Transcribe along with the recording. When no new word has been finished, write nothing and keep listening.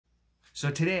So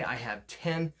today I have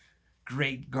 10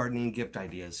 great gardening gift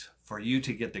ideas for you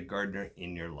to get the gardener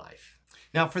in your life.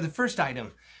 Now for the first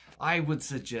item, I would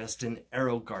suggest an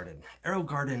Aero Garden. Aero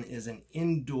Garden is an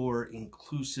indoor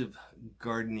inclusive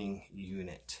gardening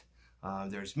unit.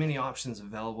 There's many options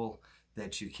available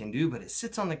that you can do, but it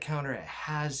sits on the counter. It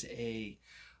has a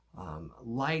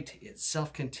light, it's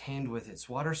self-contained with its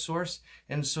water source,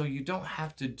 and so you don't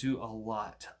have to do a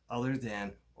lot other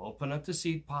than open up the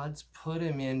seed pods, put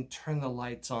them in, turn the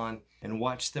lights on, and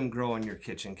watch them grow on your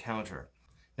kitchen counter.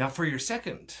 Now for your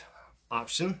second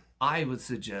option, I would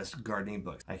suggest gardening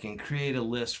books. I can create a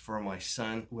list for my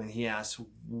son when he asks,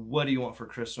 what do you want for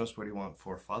Christmas? What do you want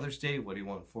for Father's Day? What do you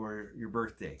want for your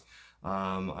birthday?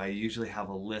 I usually have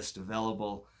a list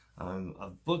available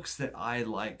of books that I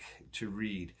like to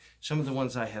read. Some of the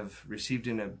ones I have received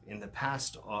in the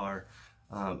past are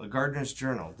A Gardener's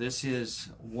Journal. This is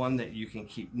one that you can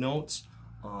keep notes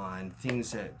on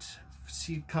things that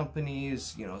seed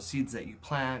companies, seeds that you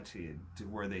plant,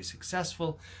 were they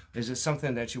successful? Is it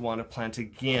something that you want to plant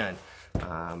again?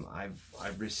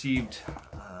 I've received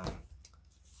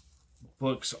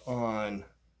books on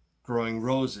growing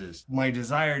roses. My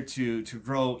desire to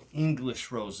grow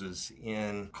English roses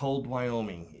in cold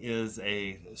Wyoming is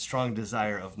a strong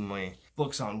desire of mine.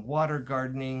 Books on water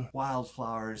gardening,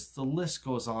 wildflowers, the list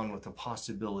goes on with the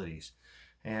possibilities.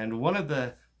 And one of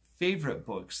the favorite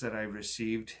books that I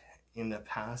received in the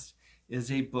past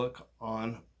is a book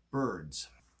on birds.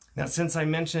 Now, since I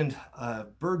mentioned a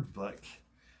bird book,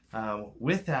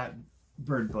 with that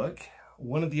bird book,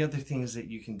 one of the other things that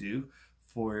you can do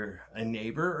for a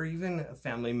neighbor or even a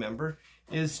family member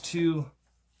is to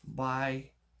buy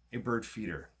a bird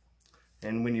feeder.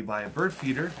 And when you buy a bird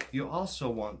feeder, you also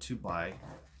want to buy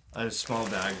a small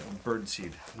bag of bird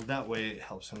seed. That way it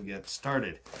helps them get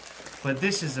started. But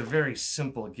this is a very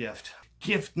simple gift.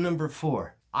 Gift number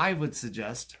 4. I would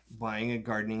suggest buying a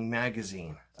gardening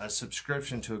magazine, a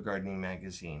subscription to a gardening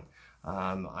magazine.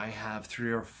 I have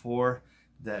 3 or 4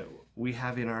 that we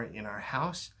have in our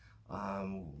house.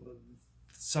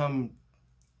 Some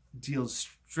deal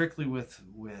strictly with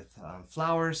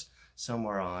flowers. Some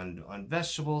are on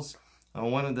vegetables.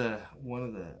 One of the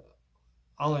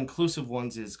all-inclusive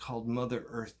ones is called Mother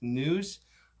Earth News.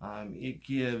 It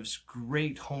gives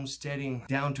great homesteading,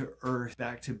 down-to-earth,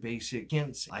 back to basic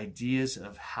hints, ideas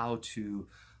of how to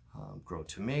grow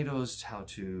tomatoes, how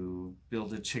to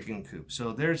build a chicken coop.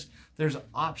 So there's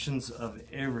options of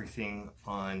everything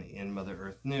in Mother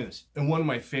Earth News. And one of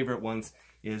my favorite ones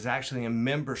is actually a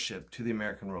membership to the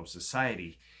American Rose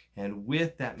Society. And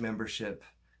with that membership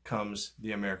comes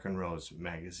the American Rose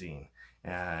magazine.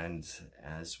 And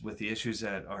as with the issues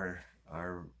that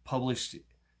are published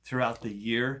throughout the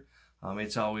year,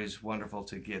 it's always wonderful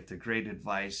to get the great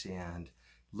advice and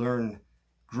learn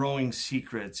growing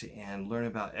secrets and learn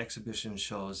about exhibition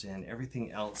shows and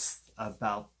everything else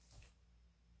about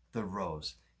the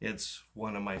rose. It's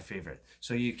one of my favorite.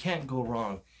 So you can't go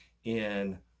wrong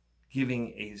in giving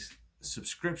a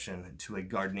subscription to a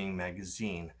gardening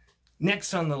magazine.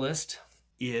 Next on the list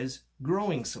is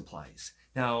growing supplies.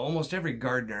 Now, almost every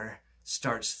gardener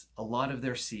starts a lot of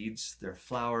their seeds, their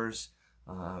flowers,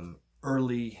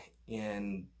 early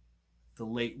in the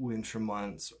late winter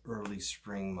months, early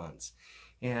spring months.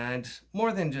 And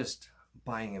more than just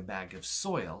buying a bag of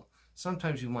soil,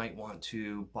 sometimes you might want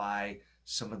to buy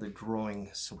some of the growing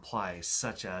supplies,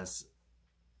 such as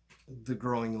the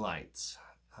growing lights,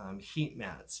 heat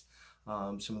mats,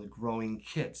 some of the growing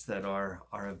kits that are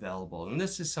available. And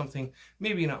this is something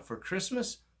maybe not for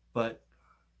Christmas, but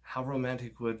how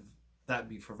romantic would that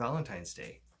be for Valentine's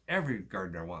Day? Every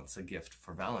gardener wants a gift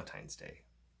for Valentine's Day.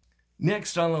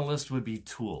 Next on the list would be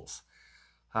tools.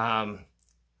 Now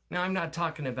I'm not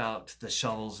talking about the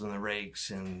shovels and the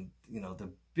rakes and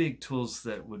the big tools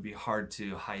that would be hard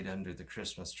to hide under the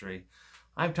Christmas tree.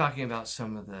 I'm talking about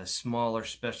some of the smaller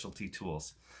specialty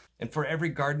tools. And for every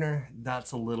gardener,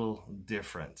 that's a little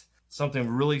different. Something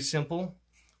really simple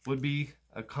would be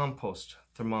a compost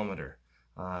thermometer.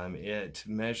 It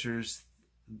measures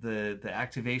the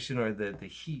activation or the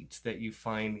heat that you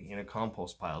find in a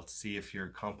compost pile to see if your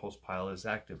compost pile is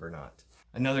active or not.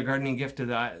 Another gardening gift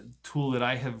tool that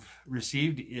I have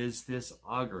received is this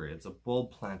auger. It's a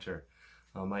bulb planter.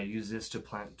 I use this to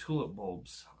plant tulip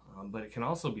bulbs, but it can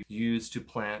also be used to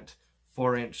plant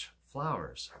 4-inch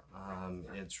flowers.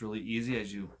 It's really easy.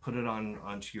 As you put it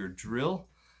onto your drill,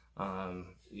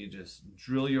 you just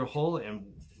drill your hole and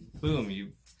boom,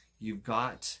 you've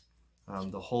got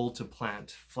the hole to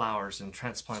plant flowers and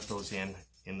transplant those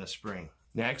in the spring.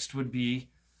 Next would be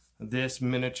this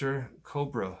miniature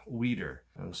cobra weeder.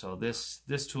 And so this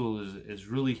tool is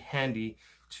really handy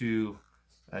to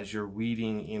as you're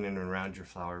weeding in and around your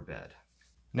flower bed.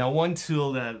 Now, one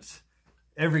tool that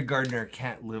every gardener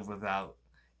can't live without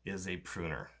is a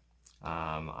pruner.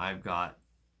 I've got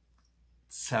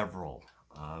several,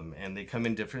 and they come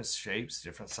in different shapes,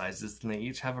 different sizes, and they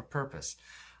each have a purpose.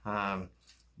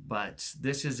 But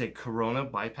this is a Corona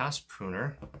bypass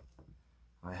pruner.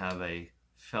 I have a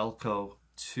Felco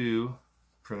 2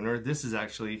 pruner. This is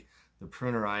actually the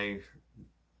pruner I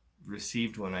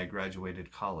received when I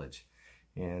graduated college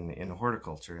in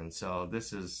horticulture, and so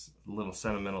this is a little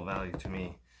sentimental value to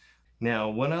me. Now,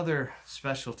 one other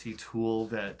specialty tool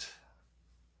that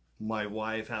my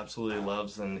wife absolutely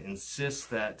loves and insists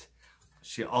that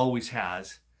she always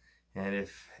has, and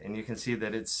you can see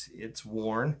that it's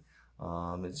worn,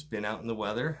 it's been out in the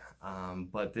weather,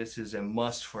 but this is a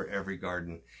must for every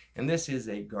garden, and this is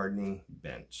a gardening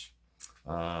bench.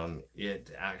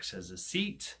 It acts as a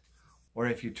seat, or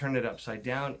if you turn it upside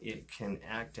down, it can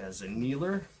act as a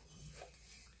kneeler.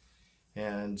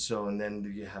 And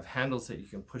then you have handles that you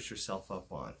can push yourself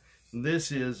up on.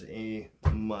 This is a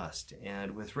must.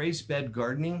 And with raised bed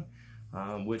gardening,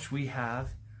 which we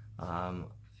have,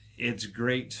 it's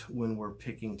great when we're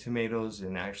picking tomatoes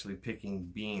and actually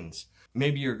picking beans.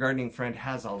 Maybe your gardening friend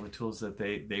has all the tools that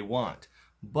they want,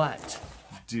 but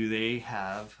do they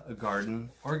have a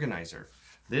garden organizer?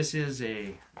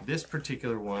 This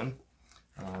particular one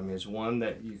is one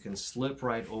that you can slip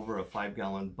right over a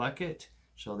 5-gallon bucket,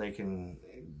 so they can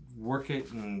work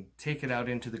it and take it out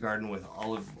into the garden with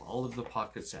all of the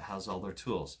pockets that has all their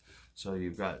tools. So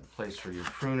you've got a place for your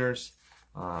pruners.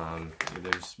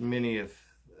 There's many of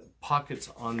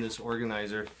pockets on this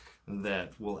organizer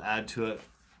that will add to it.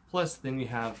 Plus, then you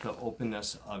have the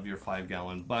openness of your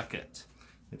 5-gallon bucket.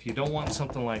 If you don't want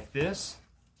something like this,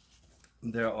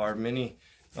 there are many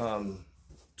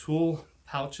tool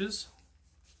pouches.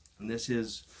 And this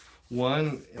is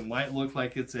one. It might look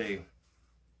like it's a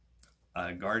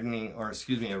gardening, or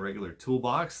excuse me, a regular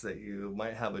toolbox that you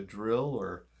might have a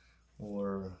drill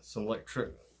or some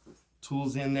electric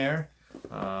tools in there.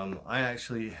 I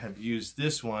actually have used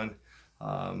this one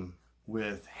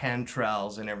with hand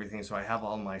trowels and everything, so I have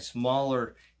all my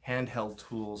smaller handheld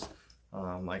tools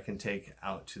I can take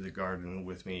out to the garden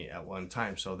with me at one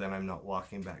time, so then I'm not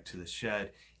walking back to the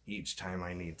shed each time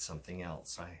I need something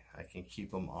else. I can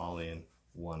keep them all in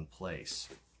one place.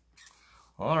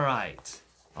 All right,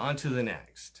 on to the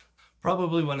next.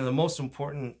 Probably one of the most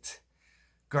important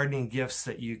gardening gifts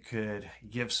that you could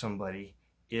give somebody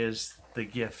is the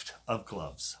gift of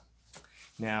gloves.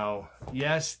 Now,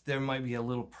 yes, there might be a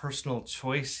little personal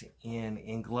choice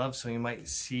in gloves, so you might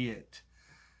see it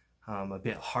a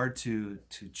bit hard to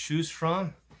choose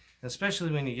from,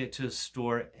 especially when you get to a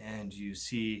store and you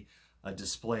see a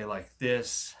display like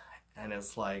this, and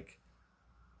it's like,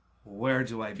 where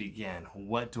do I begin?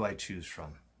 What do I choose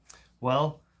from?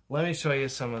 Well, let me show you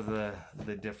some of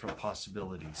the different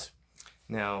possibilities.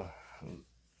 Now,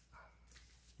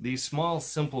 these small,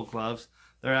 simple gloves,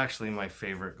 they're actually my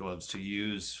favorite gloves to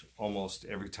use almost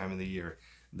every time of the year.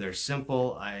 They're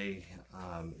simple. They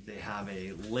have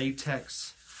a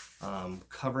latex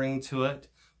covering to it,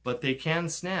 but they can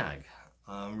snag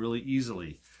really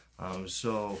easily.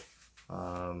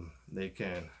 They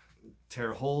can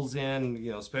tear holes in,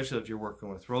 especially if you're working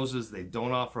with roses. They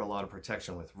don't offer a lot of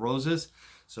protection with roses,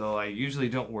 so I usually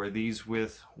don't wear these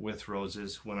with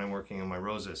roses when I'm working on my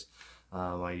roses.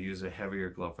 I use a heavier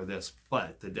glove for this,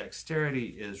 but the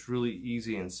dexterity is really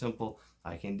easy and simple.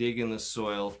 I can dig in the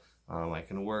soil, I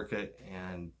can work it,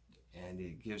 and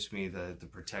it gives me the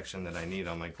protection that I need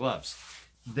on my gloves.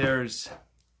 There's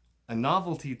a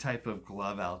novelty type of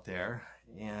glove out there,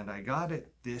 and I got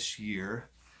it this year,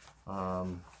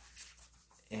 and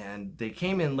they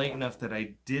came in late enough that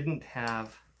I didn't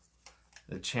have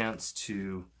a chance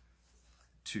to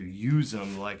use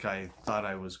them like I thought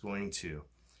I was going to.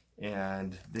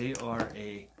 And they are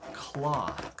a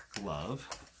claw glove.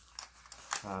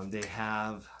 They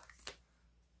have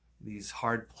these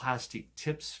hard plastic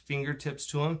tips, fingertips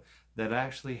to them that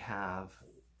actually have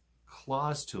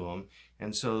claws to them.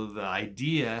 And so the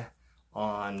idea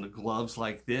on gloves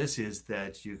like this is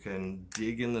that you can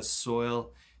dig in the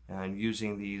soil, and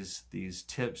using these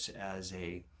tips as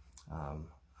a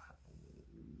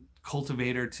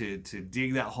cultivator to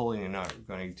dig that hole, and you're not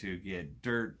going to get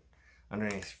dirt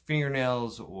underneath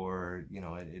fingernails, or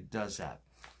it does that.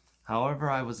 However,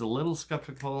 I was a little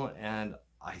skeptical, and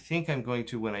I think I'm going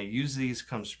to, when I use these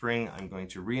come spring, I'm going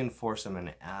to reinforce them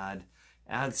and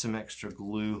add some extra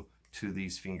glue to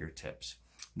these fingertips.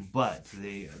 But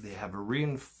they have a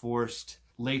reinforced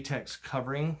latex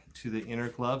covering to the inner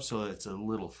glove, so it's a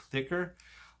little thicker.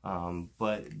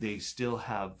 but they still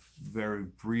have very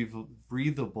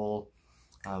breathable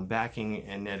backing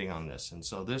and netting on this. And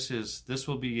so this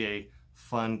will be a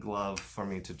fun glove for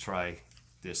me to try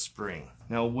this spring.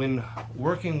 Now, when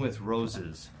working with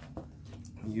roses,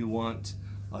 you want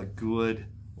a good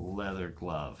leather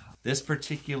glove. This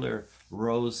particular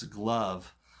rose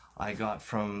glove I got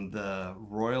from the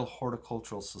Royal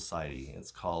Horticultural Society.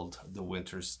 It's called the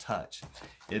Winter's Touch.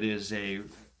 It is a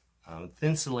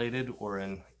thin-insulated or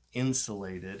an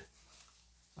insulated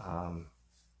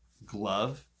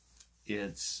glove.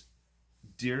 It's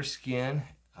deerskin.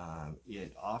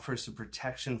 It offers a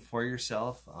protection for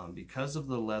yourself because of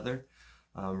the leather,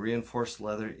 reinforced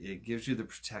leather. It gives you the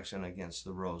protection against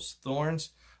the rose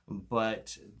thorns,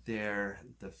 but the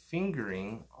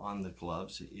fingering on the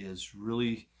gloves is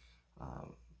really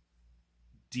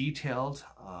detailed.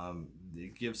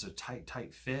 It gives a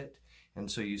tight fit, and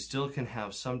so you still can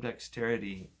have some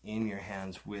dexterity in your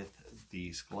hands with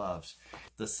these gloves.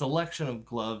 The selection of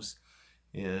gloves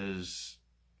is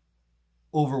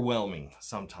overwhelming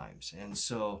sometimes, and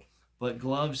so, but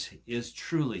gloves is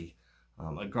truly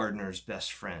a gardener's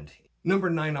best friend. Number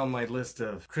 9 on my list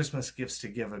of Christmas gifts to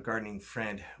give a gardening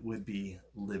friend would be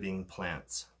living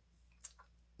plants.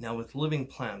 Now, with living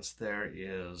plants, there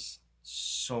is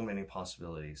so many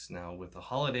possibilities. Now, with the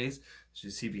holidays, as you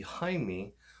see behind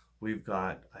me, I've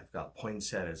got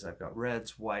poinsettias, I've got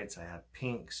reds, whites, I have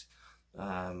pinks.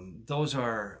 Those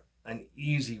are an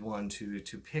easy one to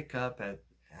pick up at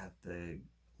the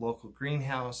local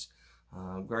greenhouse,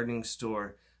 gardening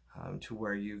store, to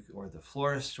where you, or the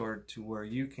florist store, to where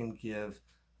you can give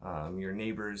your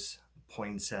neighbors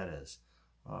poinsettias.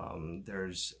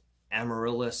 There's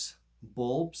amaryllis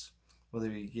bulbs, whether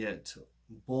you get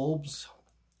bulbs,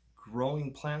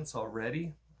 growing plants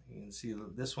already. You can see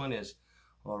that this one is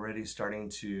already starting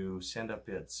to send up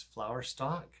its flower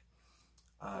stalk.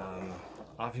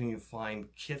 Often you find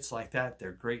kits like that.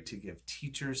 They're great to give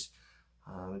teachers.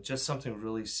 Just something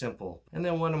really simple. And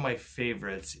then one of my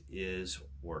favorites is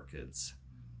orchids.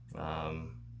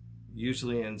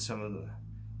 Usually in some of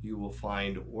you will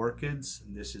find orchids.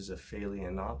 This is a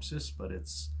Phalaenopsis, but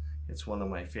it's one of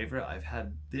my favorite. I've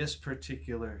had this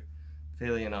particular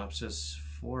Phalaenopsis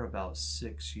for about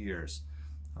 6 years.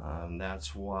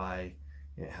 That's why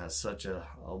it has such a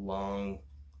long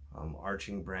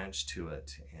arching branch to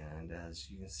it. And as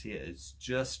you can see, it's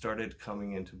just started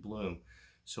coming into bloom.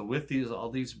 So with all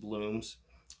these blooms,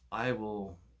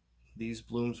 these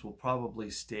blooms will probably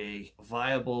stay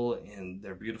viable in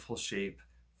their beautiful shape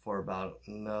for about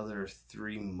another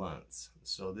 3 months.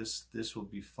 So this will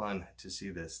be fun to see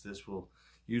this. This will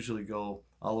usually go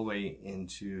all the way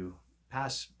into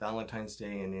past Valentine's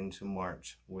Day and into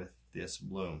March with this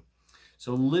bloom.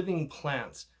 So living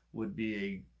plants would be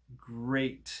a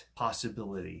great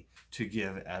possibility to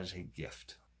give as a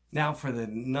gift. Now for the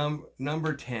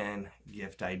number 10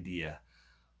 gift idea,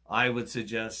 I would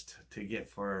suggest to get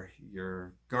for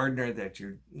your gardener that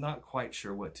you're not quite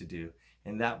sure what to do,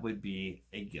 and that would be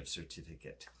a gift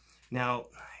certificate. Now,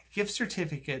 gift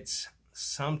certificates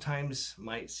sometimes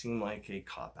might seem like a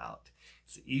cop-out.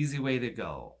 It's an easy way to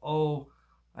go. Oh,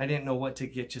 I didn't know what to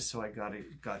get you, so I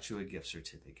got you a gift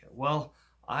certificate. Well,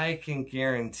 I can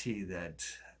guarantee that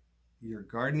your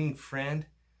gardening friend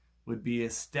would be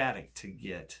ecstatic to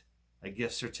get a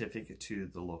gift certificate to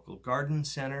the local garden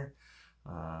center,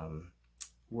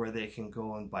 where they can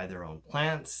go and buy their own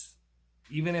plants,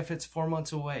 even if it's 4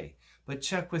 months away. But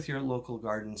check with your local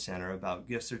garden center about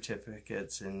gift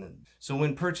certificates. And so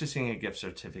when purchasing a gift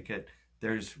certificate,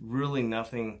 there's really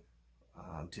nothing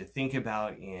to think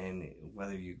about in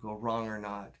whether you go wrong or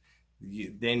not.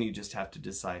 Then you just have to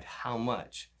decide how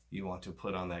much you want to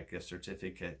put on that gift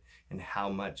certificate and how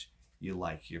much you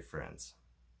like your friends.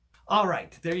 All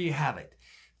right, there you have it.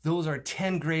 Those are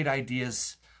 10 great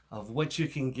ideas of what you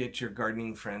can get your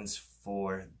gardening friends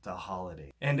for the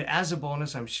holiday. And as a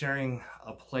bonus, I'm sharing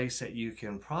a place that you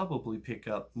can probably pick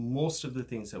up most of the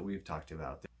things that we've talked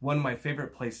about. One of my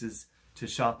favorite places to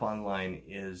shop online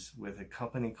is with a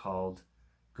company called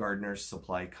Gardener's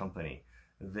Supply Company.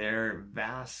 Their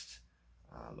vast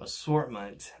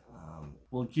assortment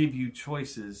will give you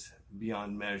choices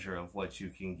beyond measure of what you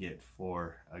can get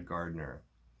for a gardener.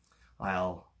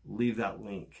 I'll leave that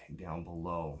link down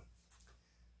below.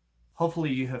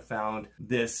 Hopefully you have found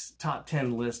this top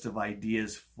 10 list of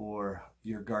ideas for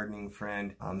your gardening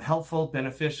friend helpful,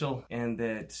 beneficial, and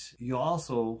that you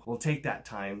also will take that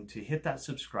time to hit that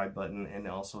subscribe button and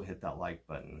also hit that like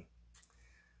button.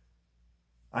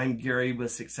 I'm Gary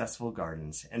with Successful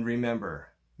Gardens, and remember,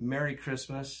 Merry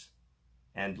Christmas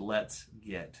and let's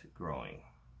get growing.